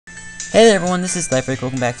Hey there everyone, this is Cliffhanger.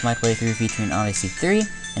 Welcome back to my playthrough featuring Odyssey 3,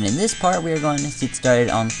 and in this part we are going to get started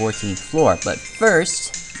on the 14th floor. But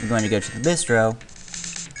first, we're going to go to the bistro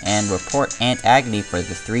and report Aunt Agony for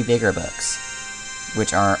the 3 bigger books,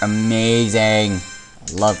 which are amazing.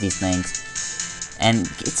 I love these things. And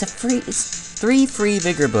it's 3 free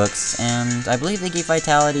bigger books, and I believe they gave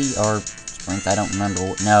vitality or strength. I don't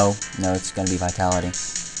remember. No, it's going to be vitality.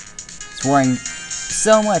 It's worrying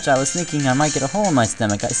so much I was thinking I might get a hole in my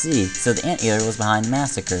stomach, I see. So the anteater was behind the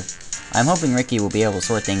massacre. I'm hoping Ricky will be able to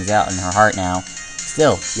sort things out in her heart now.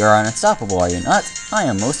 Still, you're unstoppable, are you not? I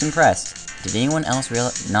am most impressed. Did anyone else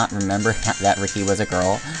not remember that Ricky was a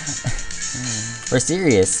girl? We're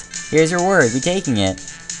serious. Here's your word, be taking it.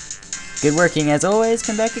 Good working as always,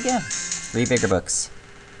 come back again. 3 bigger books.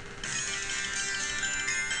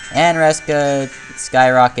 And Reska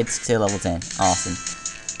skyrockets to level 10. Awesome.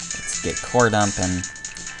 Let's get core dump, and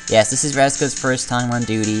yes, this is Reska's first time on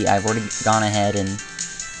duty. I've already gone ahead and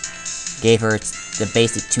gave her the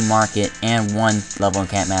basic 2 market and 1 level in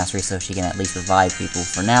camp mastery so she can at least revive people.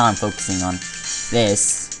 For now, I'm focusing on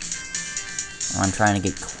this. I'm trying to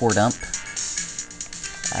get core dump.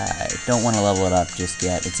 I don't want to level it up just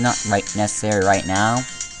yet. It's not necessary right now.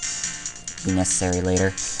 It'll be necessary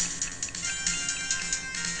later.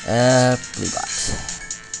 Blue bot.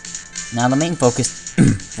 Now the main focus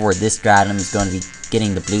for this stratum is going to be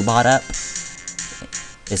getting the blue bot up,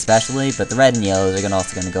 especially, but the red and yellows are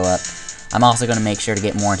also going to go up. I'm also going to make sure to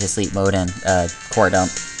get more into sleep mode and core dump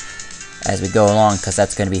as we go along, because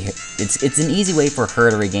that's going to be it's an easy way for her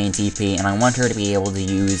to regain TP, and I want her to be able to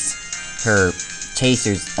use her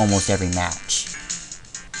chasers almost every match.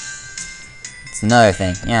 It's another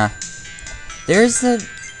thing, yeah. There's a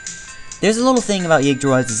little thing about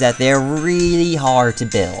Yggdroids is that they're really hard to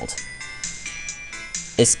build.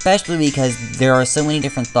 Especially because there are so many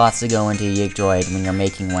different thoughts that go into a Yggdroid when you're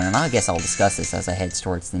making one, and I guess I'll discuss this as I head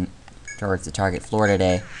towards the target floor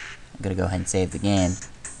today. I'm gonna go ahead and save the game.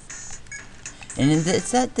 And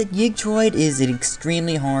it's that the Yggdroid is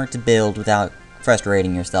extremely hard to build without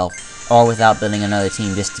frustrating yourself, or without building another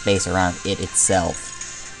team just to base around it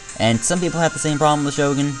itself. And some people have the same problem with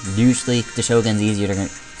Shogun. Usually the Shogun's easier to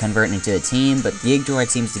convert into a team, but the Yggdroid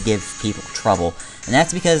seems to give people trouble. And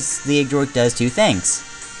that's because the Yggdroid does 2 things.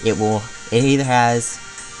 It either has,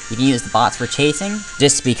 you can use the bots for chasing,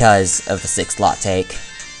 just because of the 6th slot take.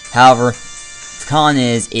 However, the con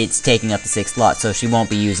is, it's taking up the 6th slot, so she won't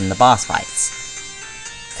be using the boss fights.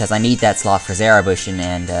 Because I need that slot for Zarabushin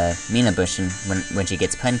and Mina Bushin when she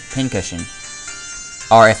gets Pincushion.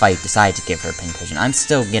 Or if I decide to give her Pincushion. I'm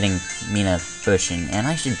still getting Mina Bushin, and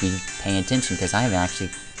I should be paying attention because I haven't actually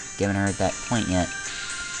given her that point yet.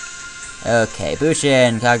 Okay,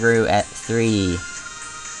 Bushin, Kaguru at 3.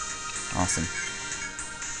 Awesome.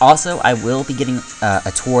 Also, I will be getting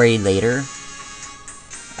a Tori later.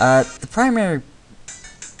 The primary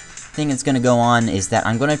thing that's going to go on is that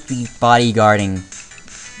I'm going to be bodyguarding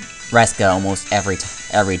Reska almost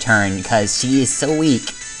every turn because she is so weak.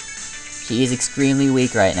 She is extremely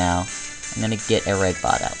weak right now. I'm going to get a red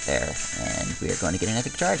bot out there, and we are going to get an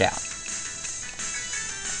epic charge out.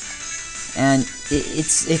 And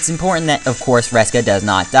it's important that, of course, Reska does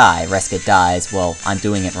not die. Reska dies, well, I'm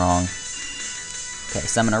doing it wrong. Okay,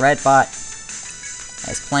 summon a red bot.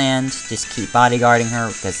 As planned, just keep bodyguarding her,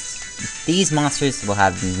 because these monsters will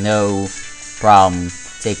have no problem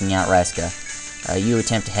taking out Reska. You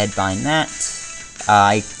attempt to headbind that.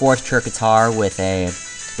 I forced her guitar with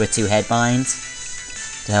 2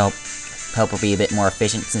 headbinds to help her be a bit more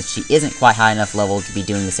efficient, since she isn't quite high enough level to be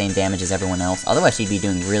doing the same damage as everyone else. Otherwise, she'd be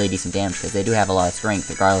doing really decent damage, because they do have a lot of strength,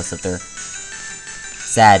 regardless of their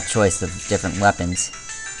sad choice of different weapons.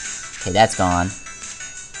 Okay, that's gone.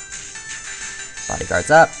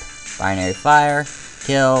 Bodyguard's up. Binary fire.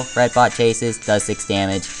 Kill. Red bot chases. Does 6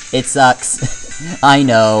 damage. It sucks. I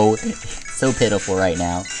know. So pitiful right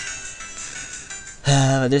now.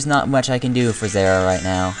 There's not much I can do for Zara right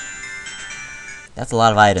now. That's a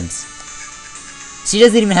lot of items. She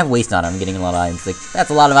doesn't even have waste on her. I'm getting a lot of items. Like, that's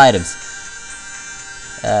a lot of items.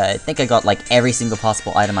 I think I got, like, every single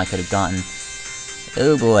possible item I could have gotten.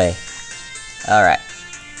 Oh boy. Alright.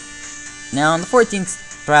 Now, on the 14th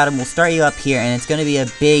stratum, we'll start you up here, and it's going to be a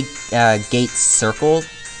big gate circle.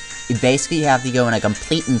 Basically, you have to go in a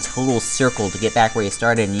complete and total circle to get back where you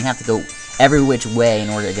started, and you have to go every which way in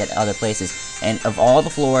order to get other places. And of all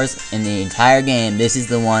the floors in the entire game, this is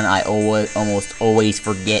the one I almost always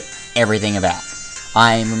forget everything about.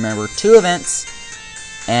 I remember 2 events,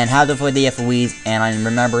 and how to avoid the F.O.Es, and I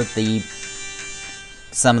remember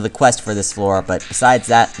some of the quests for this floor, but besides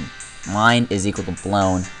that, mine is equal to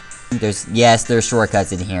blown. There's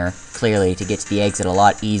shortcuts in here, clearly, to get to the exit a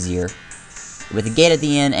lot easier. With a gate at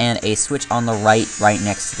the end and a switch on the right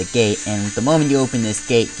next to the gate, and the moment you open this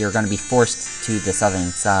gate, you're going to be forced to the southern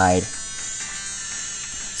side.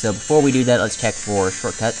 So before we do that, let's check for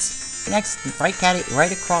shortcuts. Next,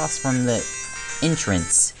 right across from the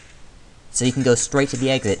entrance, so you can go straight to the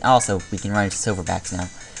exit. Also, we can run into Silverbacks now.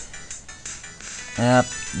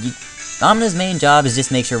 Amina's main job is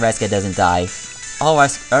just make sure Reska doesn't die. All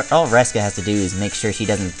Reska has to do is make sure she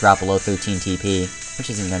doesn't drop below 13 TP, which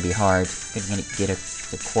isn't going to be hard. You're going to get a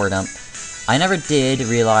core dump. I never did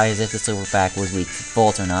realize if the Silverback was weak to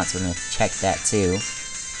Volt or not, so we're going to check that too.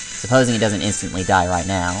 Supposing it doesn't instantly die right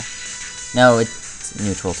now. No, it's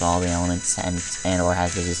neutral to all the elements and or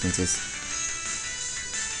has resistances.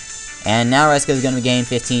 And now Reska is going to gain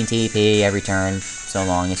 15 TP every turn, so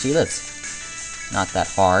long as she lives. Not that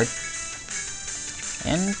hard.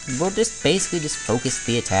 And we'll basically focus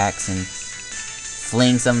the attacks and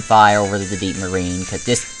fling some fire over the Deep Marine, cause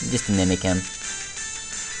just to mimic him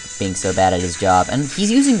being so bad at his job. And he's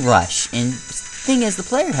using Rush, and the thing is, the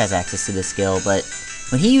player has access to this skill, but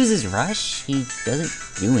when he uses Rush, he doesn't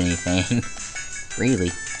do anything,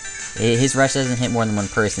 really. His Rush doesn't hit more than one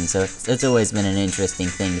person, so it's always been an interesting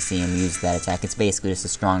thing to see him use that attack. It's basically just a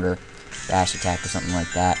stronger bash attack or something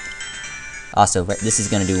like that. Also, this is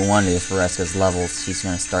going to do wonders for Reska's levels. She's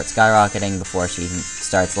going to start skyrocketing before she even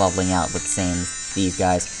starts leveling out with the same as these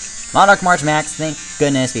guys. Monarch March Max, thank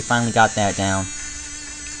goodness we finally got that down.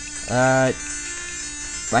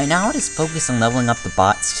 Right now I'll just focus on leveling up the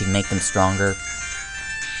bots to make them stronger.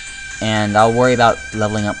 And I'll worry about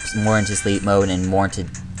leveling up more into sleep mode and more into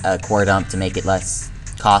core dump to make it more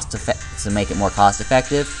cost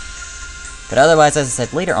effective. But otherwise, as I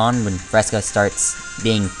said, later on, when Reska starts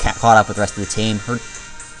being caught up with the rest of the team,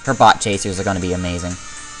 her bot chasers are going to be amazing.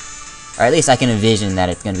 Or at least I can envision that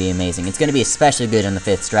it's going to be amazing. It's going to be especially good in the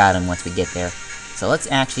 5th stratum once we get there. So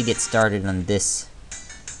let's actually get started on this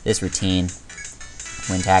routine.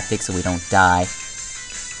 Win tactics so we don't die.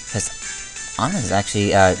 Because Amina's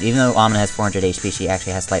actually, even though Amina has 400 HP, she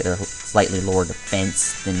actually has slightly lower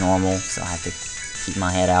defense than normal. So I have to keep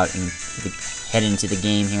my head out and head into the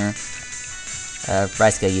game here.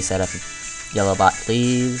 Reska, you set up a yellow bot,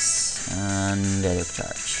 please, and other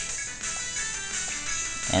charge.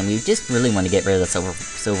 And we just really want to get rid of the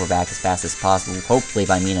Silverback as fast as possible, hopefully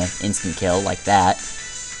by Mina instant kill, like that.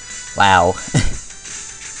 Wow.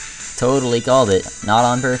 Totally called it, not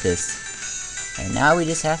on purpose. And now we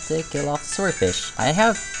just have to kill off the Swordfish. I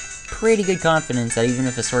have pretty good confidence that even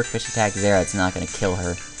if a Swordfish attacks Zera, it's not going to kill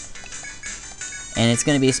her. And it's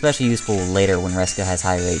going to be especially useful later when Reska has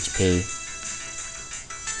higher HP.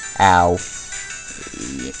 Ow.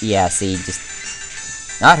 Yeah, see,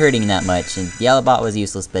 just not hurting that much. And the yellow bot was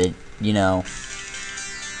useless, but, you know,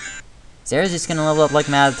 Zera's just gonna level up like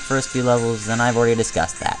mad at the first few levels, and I've already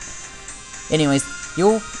discussed that. Anyways,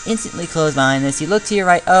 you'll instantly close behind this. You look to your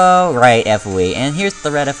right. Oh, right, F.O.E. And here's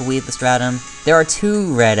the red F.O.E at the stratum. There are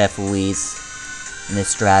 2 red F.O.Es in this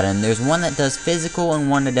stratum. There's one that does physical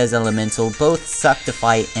and one that does elemental. Both suck to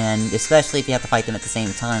fight, and especially if you have to fight them at the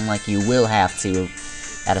same time, like you will have to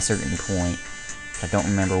at a certain point. But I don't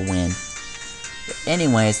remember when. But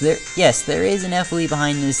anyways, there is an F.O.E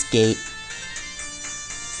behind this gate.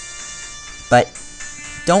 But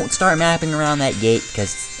don't start mapping around that gate,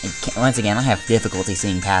 because, once again, I have difficulty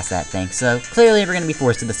seeing past that thing. So, clearly we're going to be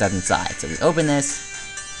forced to the southern side. So we open this.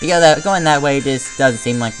 Going that way just doesn't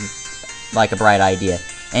seem like a bright idea.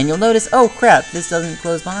 And you'll notice, oh crap, this doesn't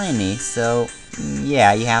close behind me. So,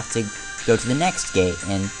 yeah, you have to go to the next gate.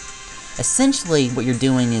 And essentially, what you're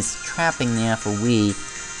doing is trapping the F.O.E.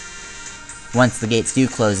 Once the gates do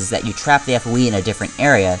close, is that you trap the F.O.E in a different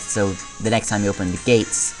area, so the next time you open the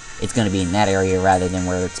gates, it's going to be in that area rather than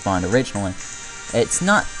where it spawned originally. It's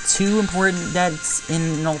not too important that it's in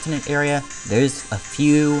an alternate area. There's a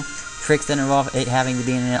few tricks that involve it having to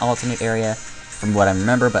be in an alternate area, from what I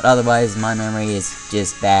remember, but otherwise, my memory is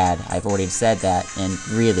just bad. I've already said that, and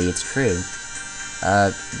really, it's true.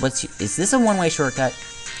 Is this a one-way shortcut?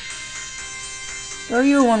 Are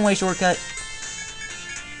you a one-way shortcut?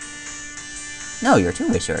 No, you're a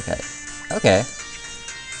two-way shortcut. Okay.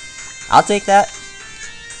 I'll take that.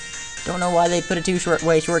 Don't know why they put a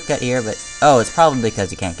two-way shortcut here, but... Oh, it's probably because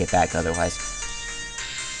you can't get back otherwise.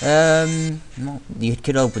 Well, you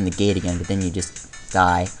could open the gate again, but then you just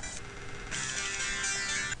die.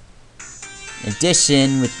 In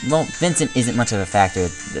addition, well, Vincent isn't much of a factor.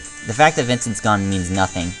 The fact that Vincent's gone means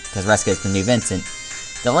nothing, because Reska is the new Vincent.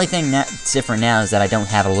 The only thing that's different now is that I don't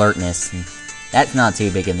have alertness, and that's not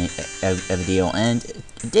too big of a deal. And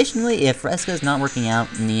additionally, if Reska's not working out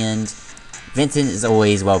in the end, Vincent is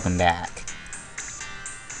always welcome back.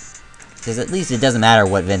 Because at least it doesn't matter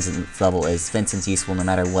what Vincent's level is. Vincent's useful no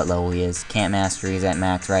matter what level he is. Camp Mastery is at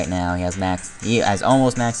max right now. He has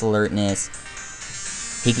almost max alertness.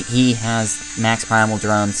 He has max primal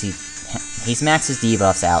drums. He's maxed his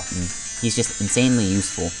debuffs out, and he's just insanely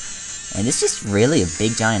useful. And it's just really a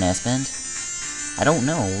big giant S-bend. I don't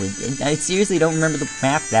know. I seriously don't remember the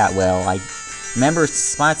map that well. I remember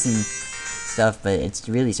spots and stuff, but it's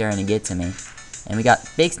really starting to get to me. And we got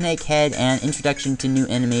Big Snakehead and introduction to new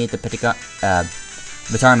enemy, the Ptarmigan.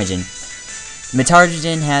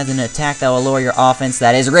 Ptarmigan has an attack that will lower your offense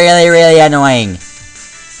that is really, really annoying.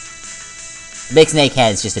 Big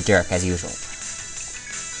Snakehead is just a jerk, as usual.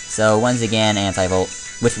 So, once again, Anti-Volt,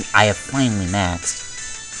 which I have finally maxed.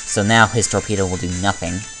 So now his torpedo will do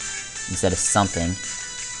nothing, instead of something.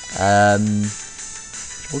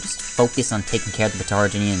 We'll just focus on taking care of the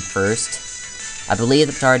Ptarmigan first. I believe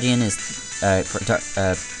the Ptarmigan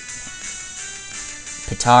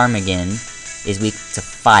is weak to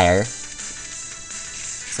fire.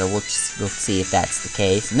 So we'll see if that's the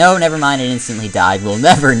case. No, never mind, it instantly died. We'll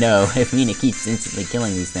never know if Mina keeps instantly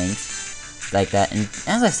killing these things. Like that. And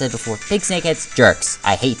as I've said before, big snakeheads, jerks.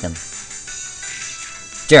 I hate them.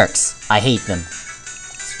 Jerks. I hate them.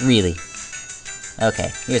 Really.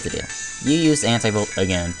 Okay, here's the deal. You use Anti-Volt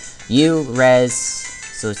again. You res,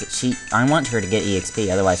 so that I want her to get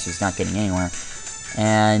EXP, otherwise she's not getting anywhere.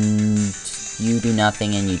 And you do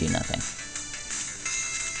nothing, and you do nothing.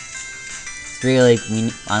 Really,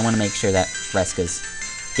 I want to make sure that Reska's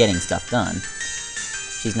getting stuff done.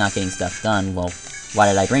 If she's not getting stuff done, well, why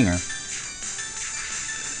did I bring her?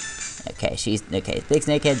 Okay, okay, big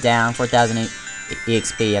snakehead down, 4,000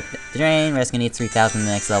 EXP up the drain, Reska needs 3,000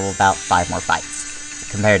 the next level, about 5 more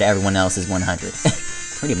fights. Compared to everyone else's 100.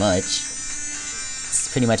 Pretty much. It's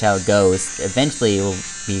pretty much how it goes. Eventually it will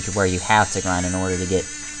be to where you have to grind in order to get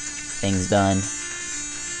things done.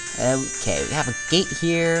 Okay, we have a gate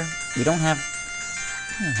here. We don't have...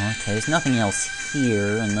 okay, there's nothing else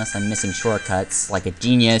here, unless I'm missing shortcuts, like a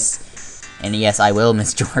genius. And yes, I will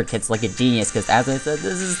miss shortcuts like a genius, because as I said,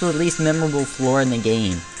 this is the least memorable floor in the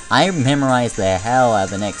game. I memorized the hell out of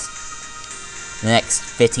the next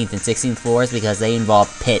 15th and 16th floors, because they involve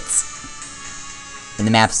pits. And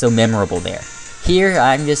the map's so memorable there. Here,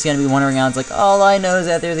 I'm just gonna be wandering around, it's like, all I know is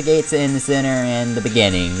that there's a gate in the center and the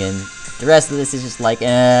beginning, and the rest of this is just like,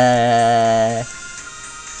 And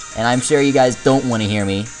I'm sure you guys don't want to hear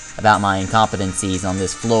me about my incompetencies on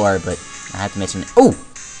this floor, but I have to mention... Oh!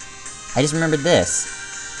 I just remembered this.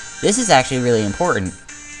 This is actually really important,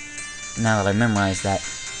 now that I memorized that.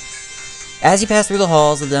 As you pass through the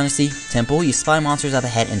halls of the Dynasty Temple, you spy monsters up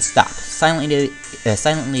ahead and stop. Silently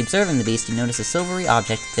observing the beast, you notice a silvery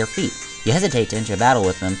object at their feet. You hesitate to enter a battle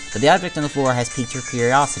with them, but the object on the floor has piqued your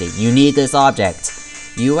curiosity. You need this object.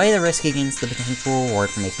 You weigh the risk against the potential reward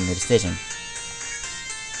for making your decision.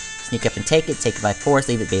 Sneak up and take it by force,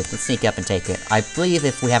 leave it be. Let's sneak up and take it. I believe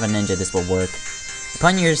if we have a ninja, this will work.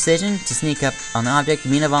 Upon your decision to sneak up on the object,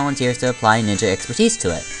 Mina volunteers to apply ninja expertise to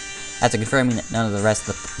it. After confirming that none of the rest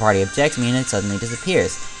of the party objects, Mina suddenly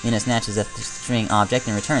disappears. Mina snatches up the string object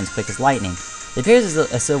and returns quick as lightning. It appears as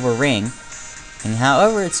a silver ring, and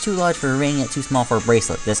however it's too large for a ring yet too small for a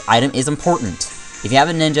bracelet. This item is important. If you have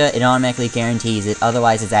a ninja, it automatically guarantees it,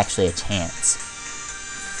 otherwise it's actually a chance.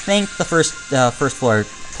 Think the first floor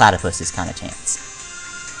platypus is kind of chance.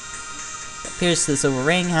 Appears to the silver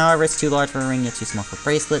ring, however it's too large for a ring yet too small for a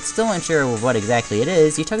bracelet. Still unsure of what exactly it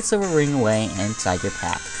is, you tuck the silver ring away inside your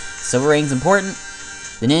pack. Silver ring's important.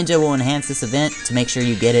 The ninja will enhance this event to make sure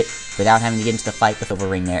you get it without having to get into the fight with the silver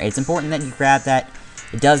ring there. It's important that you grab that.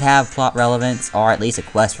 It does have plot relevance, or at least a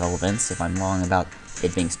quest relevance, if I'm wrong about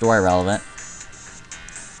it being story relevant.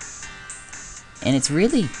 And it's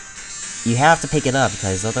really... you have to pick it up,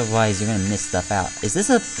 because otherwise you're gonna miss stuff out. Is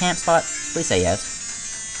this a camp spot? Please say yes.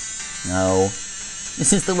 No.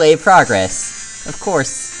 This is the way of progress. Of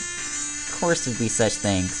course. Of course there'd be such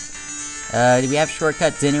things. Do we have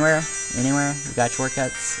shortcuts anywhere? Anywhere? We got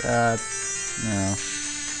shortcuts? No.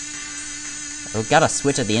 We've got a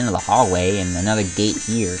switch at the end of the hallway and another gate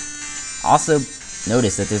here. Also,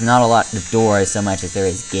 notice that there's not a lot of doors so much as there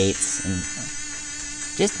is gates. And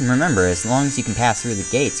just remember, as long as you can pass through the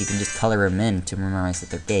gates, you can just color them in to memorize that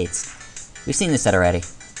they're gates. We've seen this set already.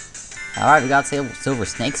 Alright, we got silver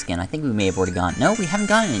snake skin. I think we may have already gone. No, we haven't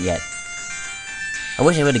gotten it yet. I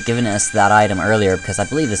wish I would have given us that item earlier, because I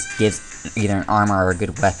believe this gives either an armor or a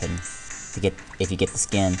good weapon to get if you get the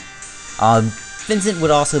skin. Vincent would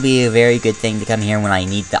also be a very good thing to come here when I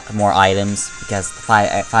need more items, because the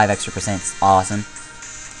 5 extra % is awesome.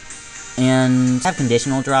 And to have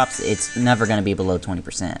conditional drops, it's never going to be below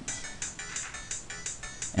 20%.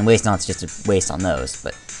 And waste not's just a waste on those,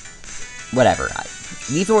 but whatever.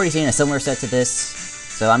 We've already seen a similar set to this,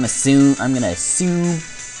 so I'm gonna assume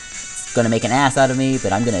it's gonna make an ass out of me,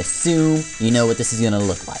 but I'm gonna assume you know what this is gonna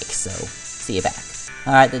look like, so see you back.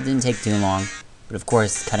 Alright, that didn't take too long, but of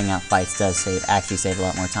course cutting out fights does actually save a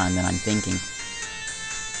lot more time than I'm thinking.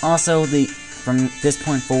 Also, from this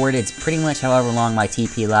point forward, it's pretty much however long my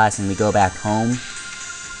TP lasts and we go back home.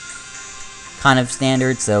 Kind of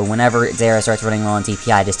standard, so whenever Zera starts running low on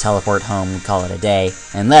TP, I just teleport home and call it a day.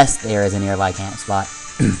 Unless there is a nearby camp spot,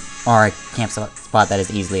 or a camp spot that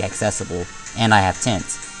is easily accessible, and I have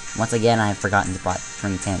tents. Once again, I have forgotten to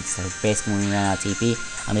bring tents, so basically when we run out of TP,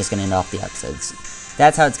 I'm just going to end off the episodes.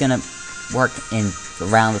 That's how it's going to work in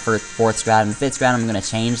around the 4th stratum. The 5th stratum, I'm going to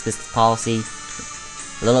change this policy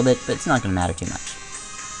a little bit, but it's not going to matter too much.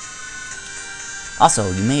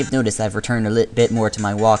 Also, you may have noticed I've returned a bit more to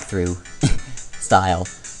my walkthrough style.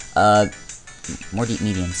 More deep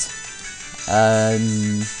mediums.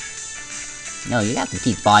 No, you have to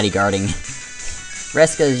keep bodyguarding.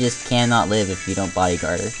 Reska just cannot live if you don't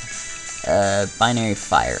bodyguard her. Binary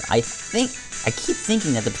fire. I keep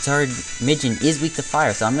thinking that the Ptarmigan is weak to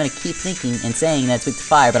fire, so I'm gonna keep thinking and saying that it's weak to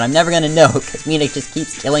fire, but I'm never gonna know, because Mina just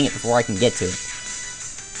keeps killing it before I can get to it.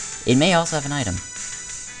 It may also have an item.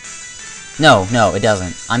 No, it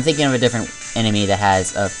doesn't. I'm thinking of a different enemy that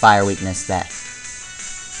has a fire weakness that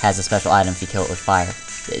has a special item if you kill it with fire.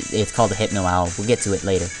 It's called the Hypno Owl. We'll get to it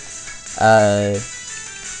later.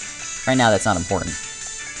 Right now that's not important.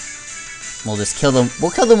 We'll just kill them.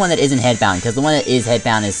 We'll kill the one that isn't headbound, because the one that is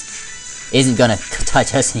headbound isn't gonna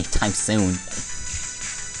touch us anytime soon.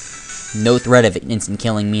 No threat of instant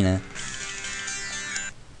killing Mina.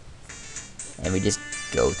 And we just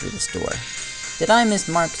go through the store. Did I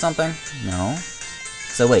mismark something? No.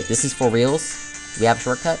 So wait, this is for reals? Do we have a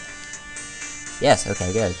shortcut? Yes,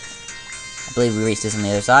 okay, good. I believe we reached this on the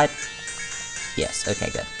other side. Yes, okay,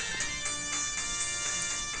 good.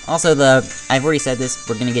 Also, I've already said this,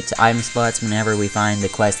 we're gonna get to item spots whenever we find the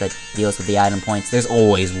quest that deals with the item points. There's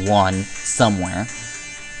always one somewhere.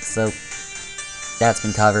 So, that's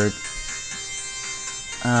been covered.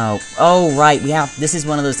 Oh, right, this is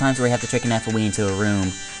one of those times where we have to trick an F.O.E into a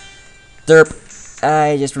room. Derp.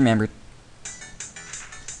 I just remembered.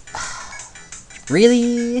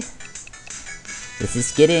 Really? This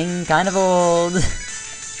is getting kind of old.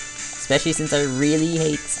 Especially since I really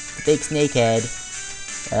hate the big snakehead.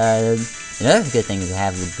 Another good thing is I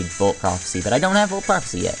have a big Volt Prophecy, but I don't have Volt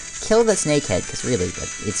Prophecy yet. Kill the snakehead, because really,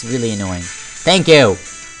 it's really annoying. Thank you!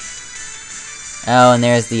 Oh, and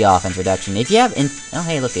there's the offense reduction. If you have oh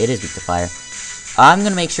hey, look, it is weak to fire. I'm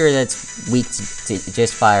gonna make sure that it's weak to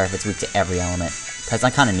just fire if it's weak to every element. Because I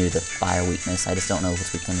kinda knew the fire weakness, I just don't know if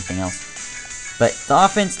it's weak to anything else. But the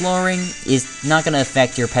offense lowering is not gonna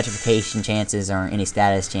affect your petrification chances or any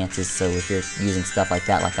status chances, so if you're using stuff like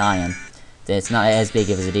that like I am, then it's not as big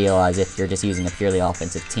of a deal as if you're just using a purely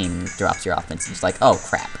offensive team and drops your offense and it's like, oh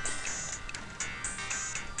crap.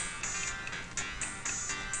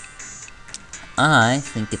 I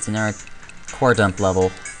think it's in our core dump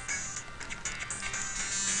level.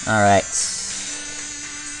 Alright.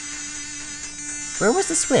 Where was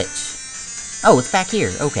the switch? Oh, it's back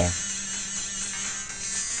here. Okay.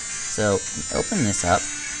 So, open this up.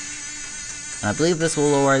 And I believe this will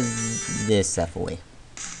lower this F.O.E.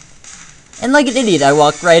 And like an idiot, I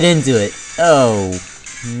walked right into it. Oh.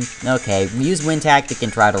 Okay, use Wind Tactic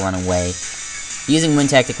and try to run away. Using Wind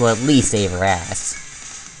Tactic will at least save her ass.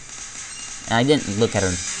 And I didn't look at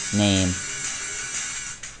her name.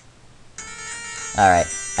 Alright.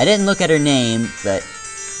 I didn't look at her name, but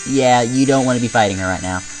yeah, you don't want to be fighting her right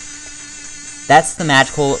now. That's the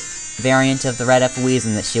magical variant of the red F.O.Es,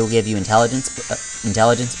 in that she'll give you intelligence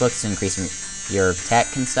books to increase your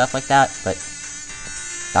tech and stuff like that, but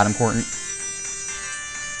not important.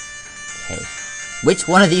 Okay. Which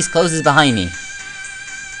one of these closes behind me?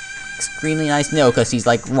 Extremely nice no, because she's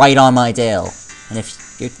like right on my tail. And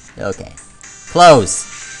if you're... okay. Close!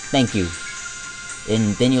 Thank you.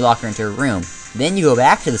 And then you lock her into her room. Then you go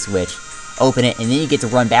back to the switch, open it, and then you get to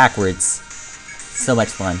run backwards. So much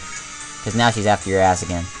fun. Because now she's after your ass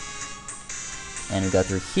again. And we go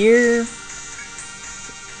through here.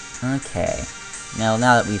 Okay. Now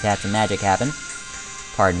that we've had some magic happen,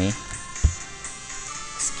 pardon me.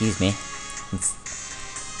 Excuse me.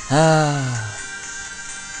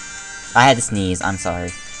 I had to sneeze, I'm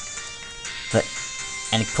sorry. But,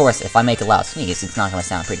 and of course, if I make a loud sneeze, it's not going to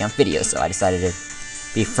sound pretty on video, so I decided to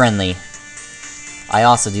be friendly. I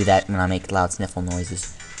also do that when I make loud sniffle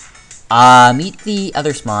noises. Meet the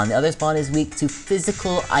Otherspawn. The Otherspawn is weak to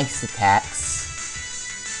physical ice attacks.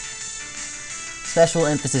 Special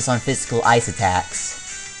emphasis on physical ice attacks.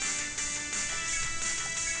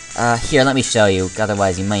 Here, let me show you,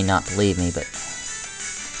 otherwise you might not believe me, but...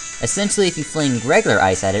 Essentially, if you fling regular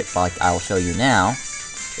ice at it, like I'll show you now,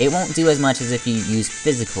 it won't do as much as if you use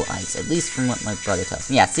physical ice, at least from what my brother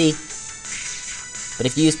tells me. Yeah, see? But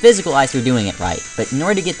if you use physical ice, you're doing it right. But in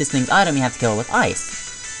order to get this thing's item, you have to kill it with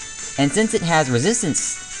ice. And since it has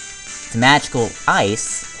resistance to magical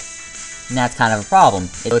ice, that's kind of a problem.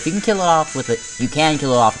 So if you can kill it off with it, you can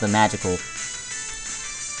kill it off with a magical...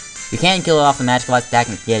 You can kill it off the magical ice attack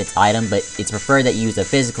and get its item, but it's preferred that you use a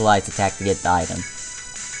physical ice attack to get the item.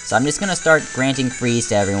 So I'm just gonna start granting freeze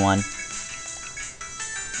to everyone,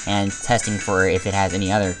 and testing for if it has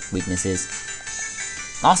any other weaknesses.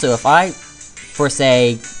 Also, if I, for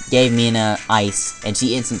say, gave Mina ice, and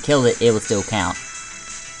she instant killed it, it would still count.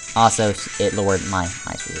 Also, it lowered my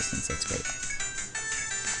ice resistance, that's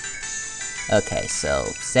great. Okay, so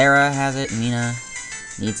Sarah has it, Mina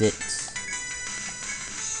needs it.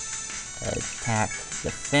 Attack,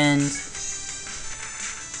 defend.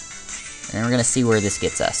 And then we're gonna see where this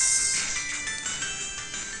gets us.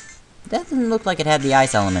 That didn't look like it had the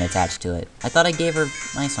ice element attached to it. I thought I gave her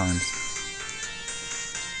ice arms.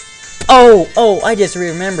 Oh, I just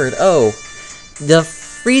remembered. Oh, the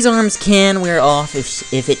freeze arms can wear off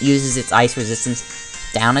if it uses its ice resistance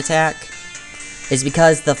down attack. It's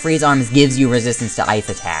because the freeze arms gives you resistance to ice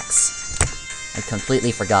attacks. I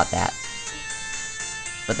completely forgot that.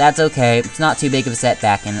 But that's okay, it's not too big of a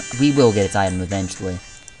setback, and we will get its item eventually.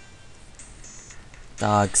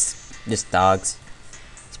 Dogs. Just dogs.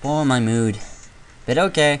 Spoil my mood. But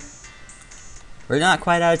okay. We're not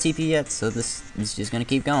quite out of TP yet, so this is just gonna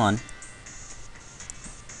keep going.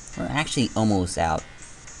 We're actually almost out.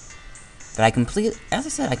 But as I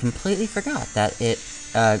said, I completely forgot that it,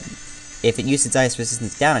 if it used its ice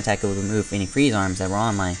resistance down attack, it would remove any freeze arms that were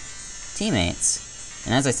on my teammates.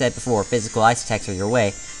 And as I said before, physical ice attacks are your way.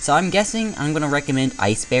 So I'm guessing I'm going to recommend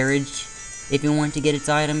Ice Barrage if you want to get its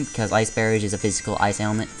item, because Ice Barrage is a physical ice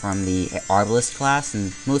element from the Arbalist class,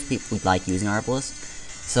 and most people would like using Arbalist.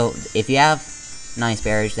 So if you have an Ice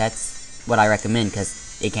Barrage, that's what I recommend, because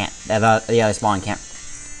the Otherspawn can't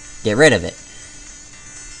get rid of it.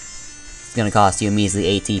 It's going to cost you a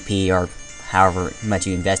measly ATP, or however much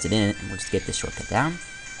you invested in it. We'll just get this shortcut down.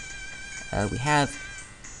 We have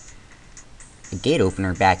a gate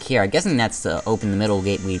opener back here. I'm guessing that's the open the middle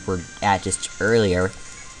gate we were at just earlier.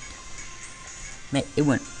 It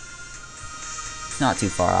went... It's not too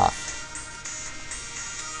far off.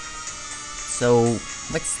 So,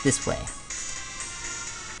 what's this way?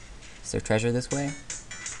 Is there treasure this way?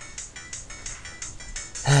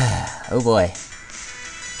 Oh boy.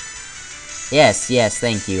 Yes,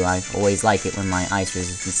 thank you. I always like it when my ice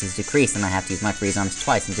resistance is decreased and I have to use my freeze arms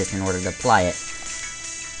twice just in order to apply it.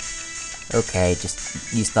 Okay,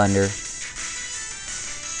 just use thunder.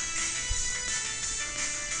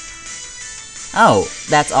 Oh,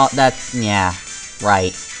 that's all, yeah,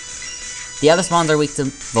 right. The other spawns are weak to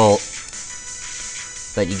Volt,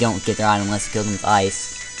 but you don't get their item unless you kill them with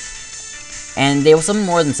ice. And they will summon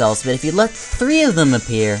more themselves, but if you let 3 of them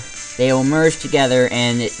appear, they will merge together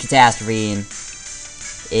and catastrophe, and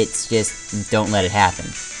it's just, don't let it happen.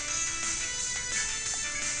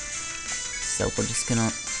 So we're just gonna...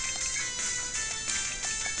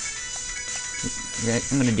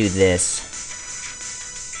 I'm gonna do this.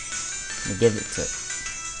 I'm gonna give it to...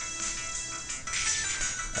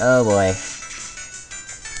 Oh boy.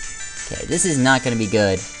 Okay, this is not gonna be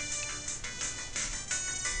good.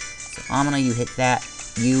 So Amina, you hit that.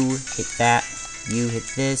 You hit that. You hit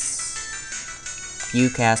this.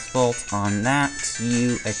 You cast Volt on that.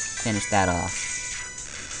 You finish that off.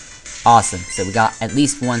 Awesome. So we got at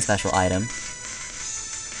least one special item.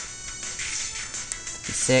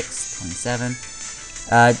 56, 27.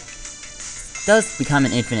 Does become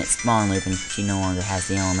an infinite spawn loop and she no longer has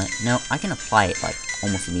the element. No, I can apply it like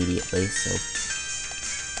almost immediately, so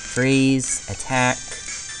freeze, attack,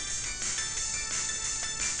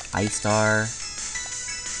 Ice Star,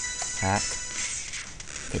 attack.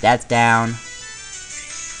 Okay, that's down.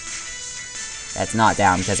 That's not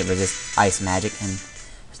down because it resists ice magic, and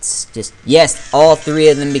it's just, yes, all 3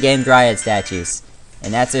 of them became Dryad Statues,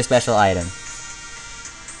 and that's their special item.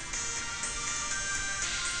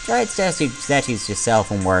 Dryad Statues just sell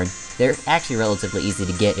from word. They're actually relatively easy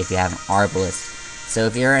to get if you have an Arbalist. So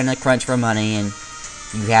if you're in a crunch for money and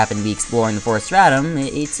you happen to be exploring the 4th stratum,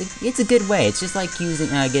 it's a good way. It's just like using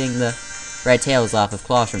getting the red tails off of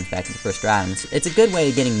classrooms back in the 1st stratum. It's a good way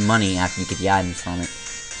of getting money after you get the items from it.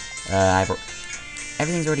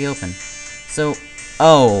 Everything's already open. So,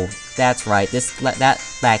 oh, that's right. That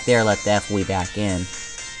back there let the F.O.E back in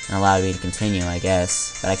and allowed me to continue, I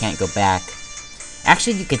guess. But I can't go back.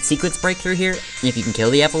 Actually, you could sequence break through here if you can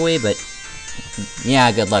kill the F.O.E, but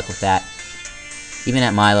yeah, good luck with that. Even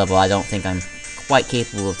at my level, I don't think I'm quite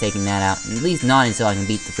capable of taking that out. At least not until I can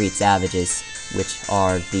beat the Freed Savages, which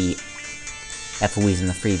are the F.O.Es in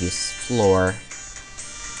the previous floor.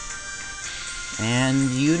 And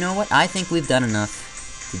you know what? I think we've done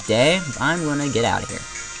enough. Today, I'm gonna get out of here.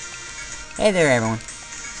 Hey there, everyone.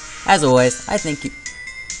 As always, I think you...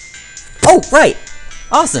 Oh, right!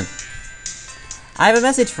 Awesome! I have a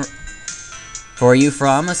message for you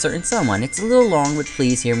from a certain someone. It's a little long, but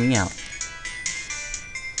please hear me out.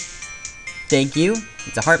 Thank you.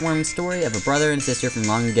 It's a heartwarming story of a brother and sister from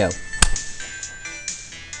long ago.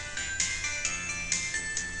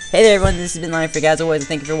 Hey there, everyone. This has been Life Freak. As always,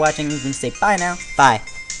 thank you for watching. I'm gonna say bye now. Bye.